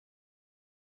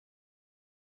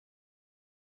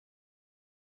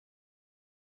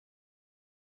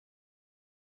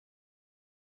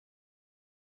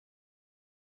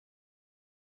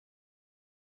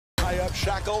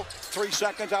Shackle, 3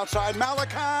 seconds outside.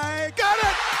 Malachi, got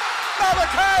it!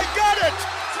 Malachi, got it!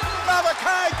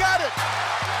 Malachi, got it!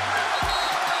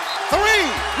 3,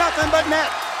 nothing but net.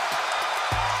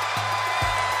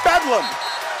 Bedlam,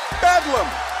 bedlam.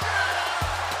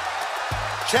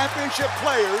 Championship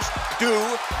players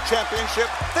do championship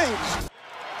things.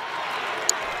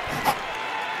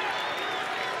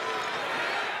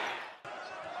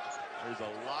 There's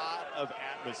a lot of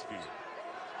atmosphere.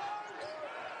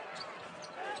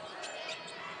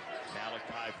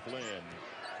 Malachi Flynn.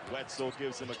 Wetzel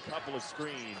gives him a couple of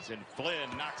screens, and Flynn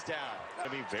knocks down. I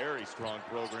mean, very strong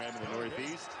program in the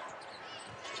Northeast.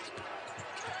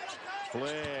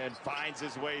 Flynn finds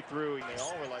his way through. And they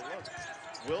all were like, look,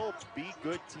 we'll be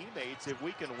good teammates if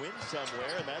we can win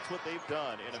somewhere, and that's what they've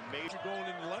done in a major going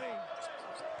in the lane.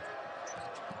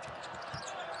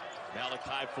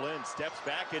 Malachi Flynn steps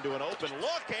back into an open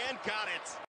look and got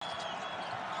it.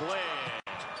 Flynn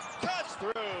cuts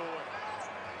through.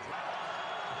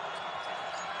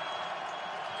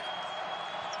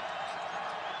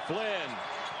 Flynn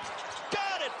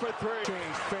got it for 3.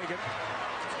 Change, Fagan,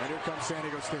 and here comes San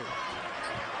Diego State.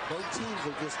 Both teams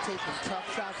are just taking tough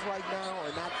shots right now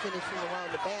or not finishing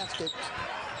around the basket.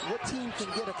 What team can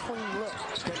get a clean look?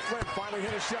 Can Flynn finally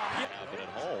hit a shot? But at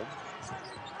home.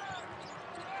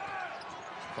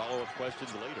 Follow-up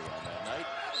questions later on that night.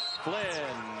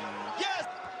 Flynn, yes!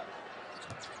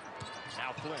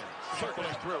 Now Flynn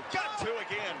circling through. Got 2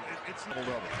 again. It's what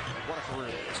a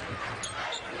career.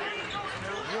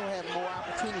 He'll have more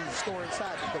opportunity to score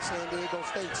inside because San Diego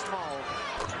State's small.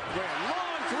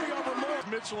 Long 3 over more.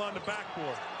 Mitchell on the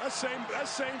backboard. That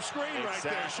same screen exactly right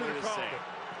there. Should have called it.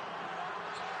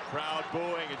 Crowd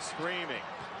booing and screaming.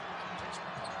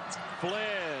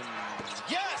 Flynn.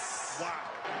 Yes! Wow.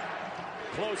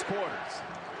 Close quarters.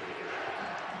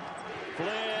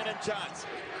 Flynn and Johnson.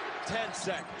 10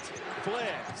 seconds.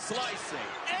 Flynn slicing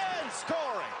and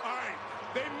scoring. All right.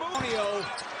 They move.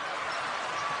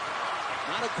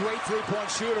 Not a great three-point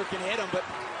shooter, can hit him, but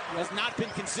has not been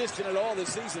consistent at all this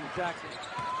season. Exactly.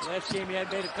 Last game he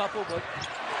had made a couple, but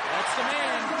that's the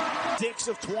man. 6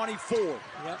 of 24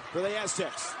 for the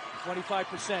Aztecs.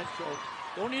 25%, so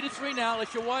don't need a 3 now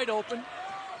unless you're wide open.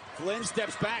 Flynn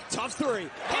steps back, tough 3.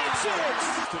 Hits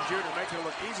it! Jr. making it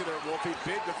look easy there, Wolfie.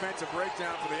 Big defensive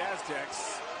breakdown for the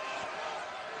Aztecs.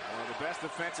 One of the best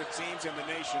defensive teams in the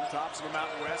nation, tops of the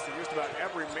Mountain West, and just about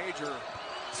every major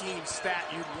team stat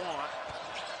you'd want.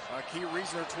 A key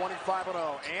reason they're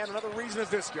 25-0, and another reason is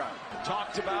this guy.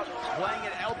 Talked about playing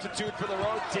at altitude for the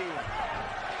road team.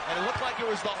 And it looked like it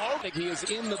was the hope. He is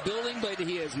in the building, but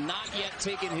he has not yet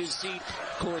taken his seat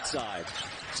courtside.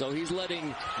 So he's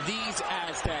letting these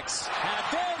Aztecs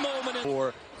have their moment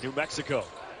for New Mexico.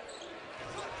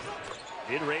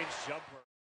 Mid-range jumper.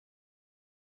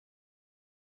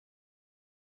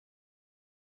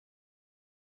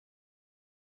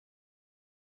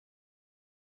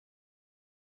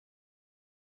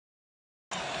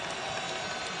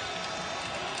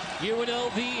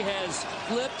 UNLV has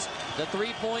flipped the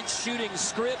three-point shooting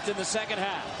script in the second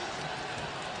half.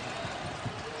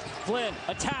 Flynn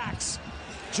attacks.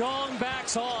 Jong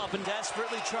backs off and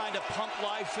desperately trying to pump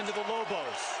life into the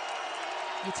Lobos.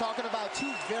 You're talking about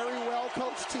 2 very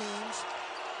well-coached teams.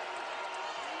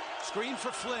 Screen for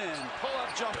Flynn.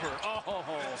 Pull-up jumper. Oh.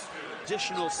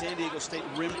 Additional San Diego State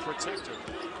rim protector.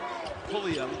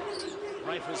 Pulliam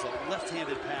rifles a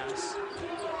left-handed pass.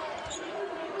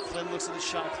 Flynn looks at the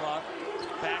shot clock,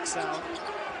 backs out,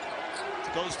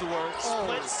 goes to work,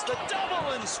 splits the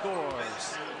double and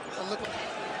scores.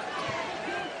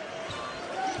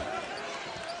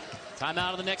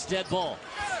 Timeout of the next dead ball.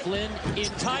 Flynn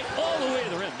in tight all the way to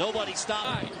the rim. Nobody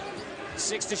stopped.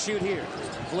 6 to shoot here.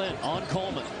 Flynn on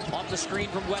Coleman. Off the screen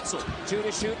from Wetzel. 2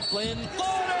 to shoot. Flynn.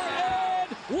 Floater and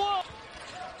 1.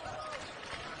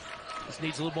 This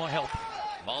needs a little more help.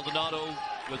 Maldonado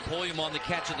with Pulliam on the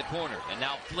catch in the corner. And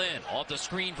now Flynn off the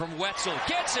screen from Wetzel.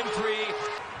 Gets him 3.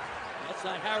 That's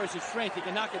not Harris's strength. He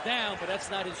can knock it down, but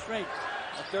that's not his strength.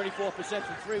 A 34%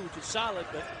 from 3, which is solid,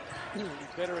 but he's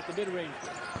better at the mid-range.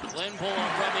 Flynn pull on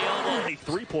from the elbow.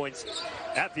 3 points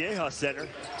at the Aja Center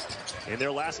in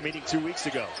their last meeting 2 weeks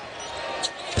ago.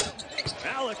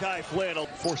 Malachi Flynn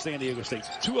for San Diego State.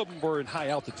 2 of them were in high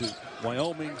altitude.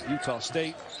 Wyoming, Utah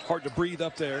State. Hard to breathe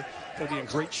up there. Going to be in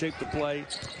great shape to play.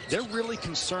 They're really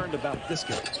concerned about this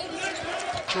game.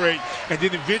 And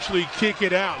then eventually kick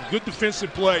it out. Good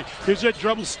defensive play. Here's that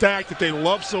dribble stack that they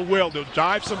love so well. They'll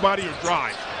dive somebody or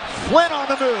drive. Flynn on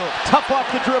the move. Tough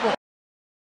off the dribble.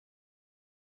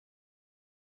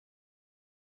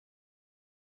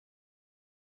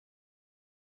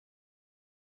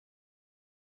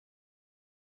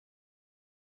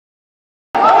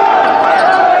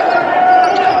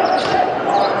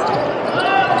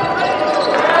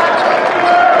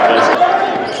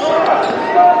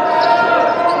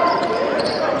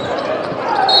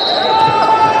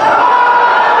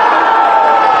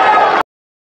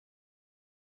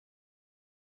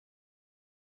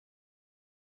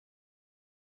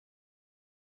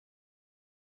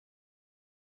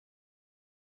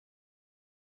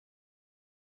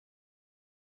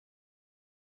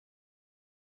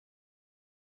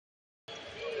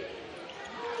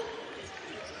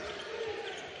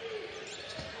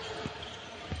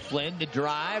 Flynn to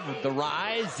drive, the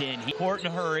rise, and he court in a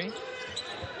hurry.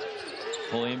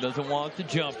 Pulliam doesn't want the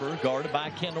jumper, guarded by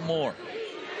Kendall Moore.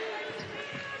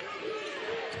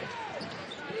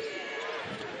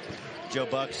 John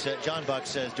Buck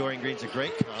says Dorian Green's a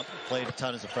great comp. Played a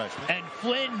ton as a freshman. And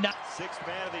Flynn, Sixth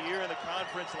man of the year in the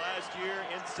conference last year.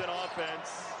 Instant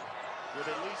offense with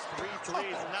at least 3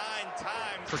 threes 9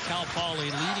 times. For Cal Poly,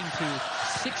 leading to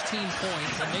 16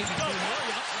 points and maybe 2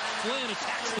 more. Flynn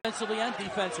attacks offensively and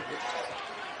defensively.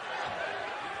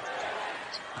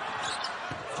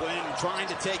 Flynn trying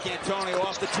to take Antonio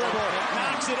off the dribble.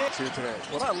 Knocks it in. Here today.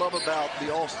 What I love about the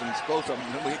Alstons, both of them,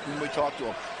 when we talked to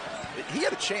them, he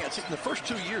had a chance in the first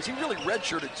 2 years. He really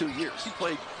redshirted 2 years. He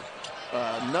played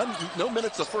no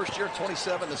minutes the first year,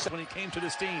 27. When he came to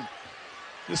this team,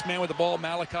 this man with the ball,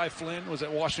 Malachi Flynn, was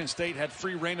at Washington State, had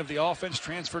free reign of the offense,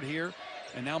 transferred here,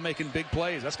 and now making big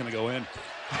plays. That's going to go in.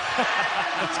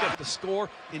 Let's get the score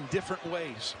in different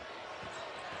ways.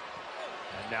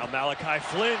 And now Malachi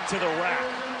Flynn to the rack.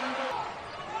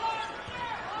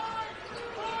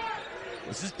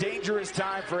 This is dangerous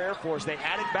time for Air Force. They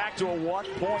added back to a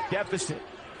 1-point deficit.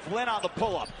 Flynn on the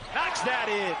pull-up. Knocks that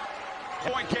in.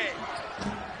 Point game.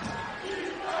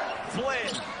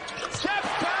 Flynn steps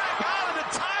back out of the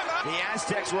timeout. The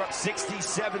Aztecs were up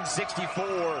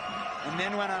 67-64 and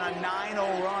then went on a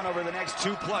 9-0 run over the next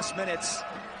 2+ minutes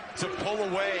to pull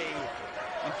away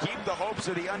and keep the hopes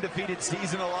of the undefeated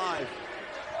season alive.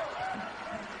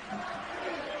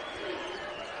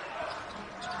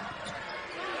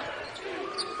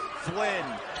 Flynn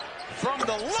from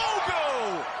the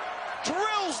logo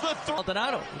drills the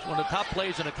Maldonado was one of the top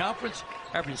players in the conference,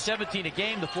 averaging 17 a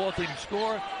game, the 4th leading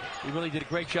scorer. He really did a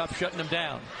great job shutting them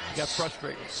down. He got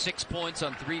frustrated. 6 points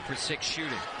on 3 for 6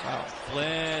 shooting. Wow.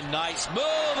 Flynn, nice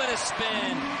move and a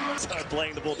spin. Start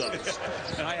playing the Bulldogs.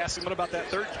 And I asked him, what about that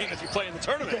third game as you play in the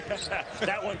tournament?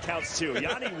 That one counts too.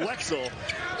 Yanni Wetzel,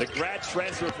 the grad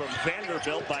transfer from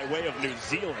Vanderbilt by way of New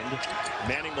Zealand,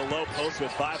 manning the low post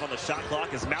with 5 on the shot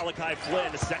clock is Malachi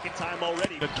Flynn, the 2nd time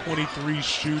already. The 23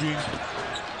 shooting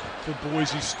for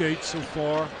Boise State so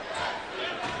far.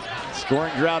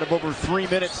 Scoring drought of over 3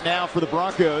 minutes now for the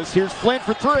Broncos. Here's Flynn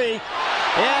for 3, and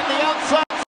the outside.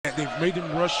 They've made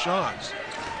him rush shots.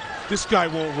 This guy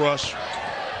won't rush.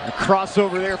 A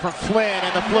crossover there from Flynn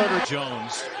and the floater.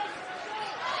 Jones.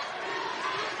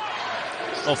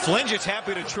 Well, Flynn just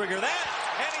happy to trigger that,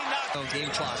 and he knocked. Game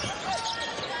clock.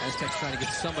 Aztecs trying to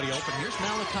get somebody open. Here's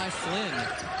Malachi Flynn.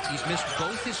 He's missed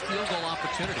both his field goal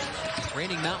opportunities.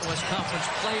 Reigning Mountain West Conference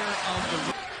player of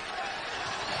the...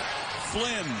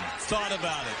 Flynn thought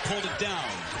about it, pulled it down.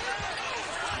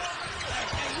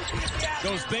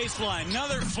 Goes baseline,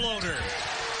 another floater.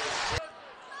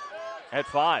 At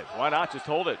 5, why not just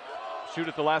hold it? Shoot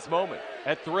at the last moment.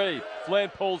 At 3, Flynn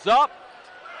pulls up,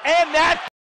 and that...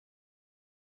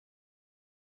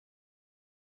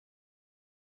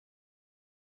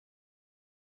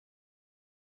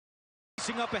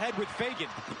 Up ahead with Fagan.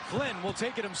 Flynn will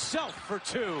take it himself for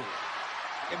 2.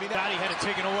 I mean, that he had it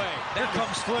taken away. There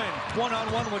comes Flynn.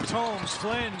 One-on-one with Tomes.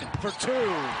 Flynn for 2. In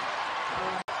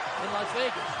Las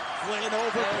Vegas. Flynn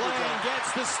overplaying,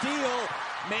 gets the steal.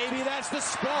 Maybe that's the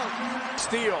spark.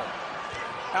 Steal.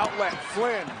 Outlet.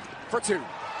 Flynn for 2.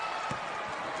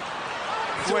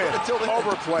 Flynn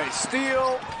overplay.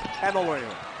 Steal and the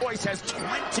layup. Boyce has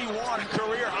 21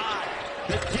 career high.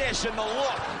 The dish and the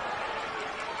look.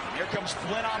 Here comes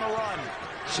Flynn on the run.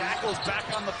 Shackles back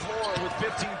on the floor with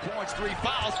 15 points, 3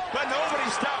 fouls, but nobody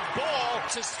stopped ball.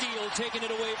 To steal, taking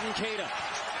it away from Cada.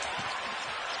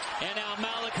 And now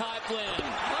Malachi Flynn.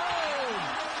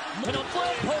 Oh! And a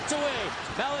Flynn poked away.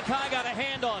 Malachi got a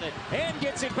hand on it and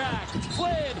gets it back.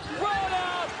 Flynn, run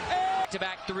out! And...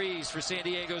 Back-to-back threes for San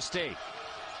Diego State.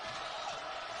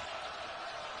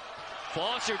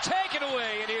 Foster taken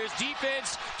away, and here's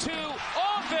defense to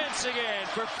offense again.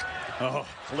 Oh,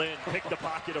 Flynn picked the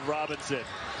pocket of Robinson.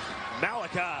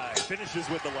 Malachi finishes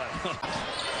with the left.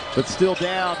 But still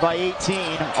down by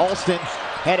 18. Alston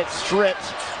had it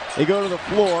stripped. They go to the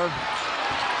floor.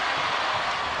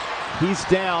 He's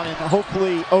down and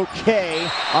hopefully okay.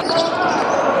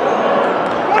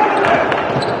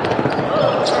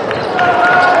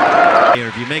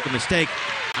 If you make a mistake,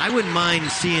 I wouldn't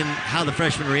mind seeing how the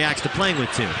freshman reacts to playing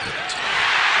with 2. And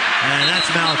that's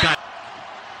Malachi.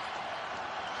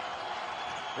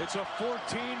 It's a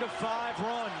 14-5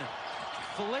 run.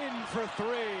 Flynn for 3.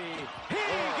 He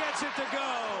gets it to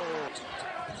go.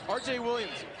 R.J.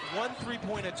 Williams, 1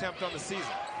 3-point attempt on the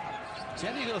season.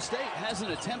 San Diego State hasn't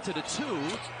attempted a 2.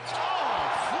 Oh,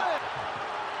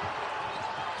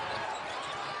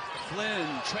 Flynn. Flynn,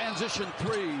 transition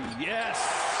 3. Yes.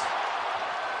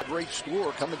 Great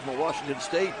scorer coming from Washington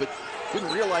State, but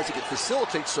didn't realize he could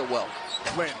facilitate so well.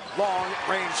 Flynn, long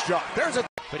range shot. There's a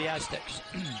For the Aztecs.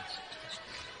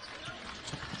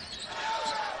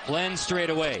 Flynn straight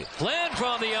away. Flynn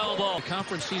from the elbow. The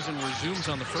conference season resumes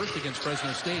on the 1st against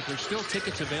Fresno State. There's still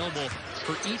tickets available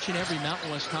for each and every Mountain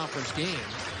West Conference game.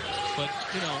 But,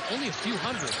 only a few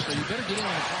hundred, so you better get in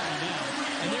on the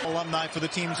call now. Alumni for the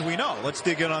teams we know. Let's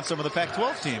dig in on some of the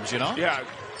Pac-12 teams, Yeah,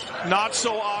 not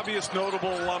so obvious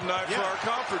notable alumni for our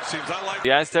conference teams. I like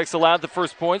The Aztecs allowed the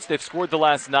first points. They've scored the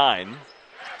last 9.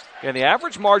 And the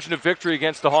average margin of victory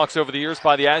against the Hawks over the years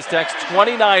by the Aztecs,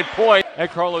 29 points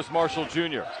at Carlos Marshall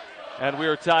Jr. And we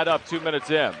are tied up 2 minutes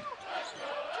in.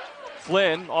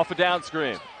 Flynn off a down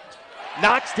screen.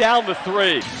 Knocks down the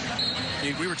 3.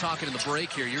 We were talking in the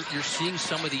break here. You're seeing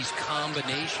some of these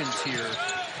combinations here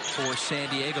for San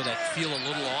Diego that feel a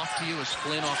little off to you as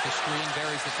Flynn off the screen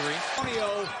buries the 3.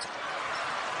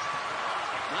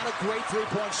 Not a great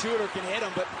three-point shooter, can hit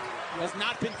him, but has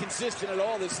not been consistent at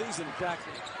all this season. In fact,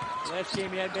 last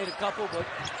game he had made a couple, but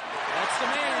that's the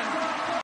man.